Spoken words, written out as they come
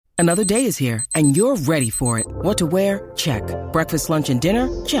Another day is here, and you're ready for it. What to wear? Check. Breakfast, lunch, and dinner?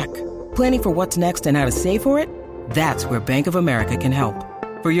 Check. Planning for what's next and how to save for it? That's where Bank of America can help.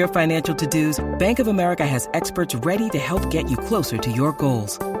 For your financial to-dos, Bank of America has experts ready to help get you closer to your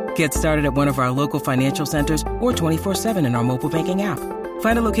goals. Get started at one of our local financial centers or 24/7 in our mobile banking app.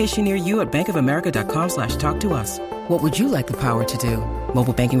 Find a location near you at bankofamerica.com/talktous. What would you like the power to do?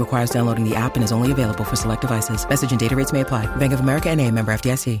 Mobile banking requires downloading the app and is only available for select devices. Message and data rates may apply. Bank of America N.A., member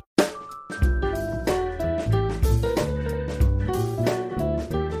FDIC.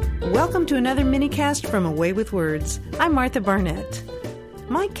 Welcome to another minicast from Away with Words. I'm Martha Barnett.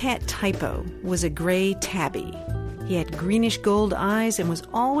 My cat Typo was a gray tabby. He had greenish gold eyes and was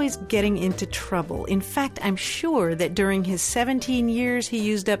always getting into trouble. In fact, I'm sure that during his 17 years he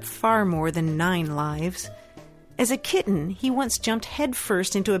used up far more than 9 lives. As a kitten, he once jumped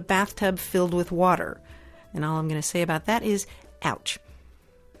headfirst into a bathtub filled with water. And all I'm going to say about that is, ouch.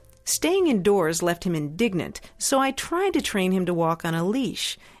 Staying indoors left him indignant, so I tried to train him to walk on a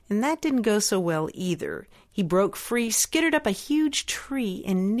leash, and that didn't go so well either. He broke free, skittered up a huge tree,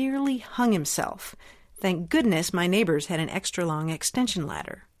 and nearly hung himself. Thank goodness my neighbors had an extra long extension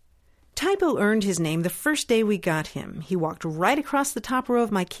ladder. Typo earned his name the first day we got him. He walked right across the top row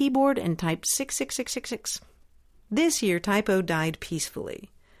of my keyboard and typed 66666. This year, Typo died peacefully.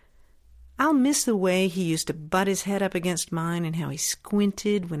 I'll miss the way he used to butt his head up against mine and how he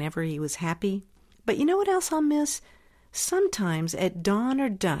squinted whenever he was happy. But you know what else I'll miss? Sometimes at dawn or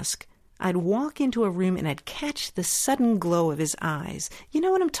dusk, I'd walk into a room and I'd catch the sudden glow of his eyes. You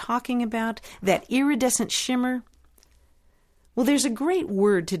know what I'm talking about? That iridescent shimmer? Well, there's a great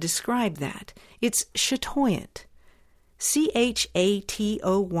word to describe that. It's chatoyant. C-H-A-T-O-Y-A-N-T.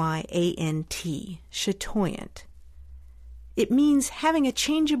 Chatoyant. It means having a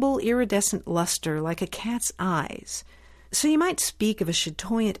changeable iridescent luster like a cat's eyes. So you might speak of a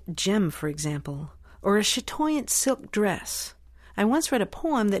chatoyant gem, for example, or a chatoyant silk dress. I once read a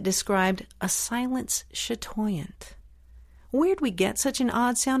poem that described a silence chatoyant. Where'd we get such an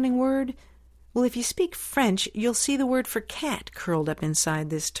odd-sounding word? Well, if you speak French, you'll see the word for cat curled up inside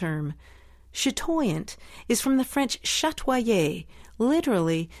this term. Chatoyant is from the French chatoyer,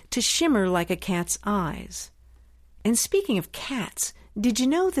 literally to shimmer like a cat's eyes. And speaking of cats, did you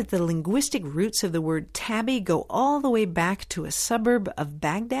know that the linguistic roots of the word tabby go all the way back to a suburb of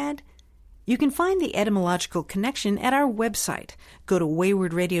Baghdad? You can find the etymological connection at our website. Go to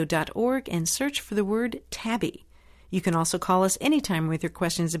waywardradio.org and search for the word tabby. You can also call us anytime with your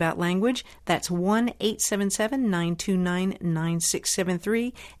questions about language. That's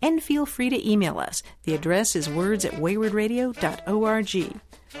 1-877-929-9673, and feel free to email us. The address is words@waywardradio.org.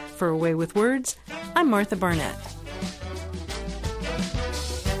 For Away with Words, I'm Martha Barnett.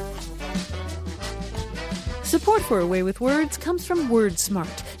 Support for Away with Words comes from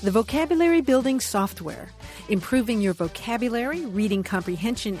WordSmart, the vocabulary building software. Improving your vocabulary, reading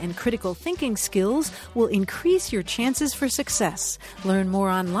comprehension, and critical thinking skills will increase your chances for success. Learn more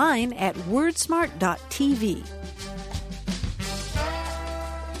online at wordsmart.tv.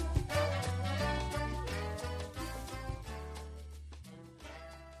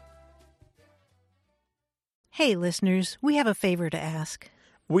 Hey, listeners, we have a favor to ask.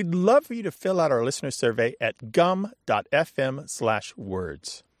 We'd love for you to fill out our listener survey at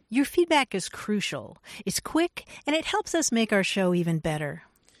gum.fm/words. Your feedback is crucial. It's quick, and it helps us make our show even better.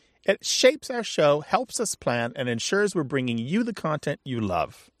 It shapes our show, helps us plan, and ensures we're bringing you the content you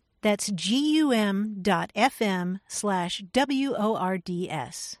love. That's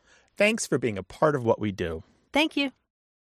gum.fm/WORDS. Thanks for being a part of what we do. Thank you.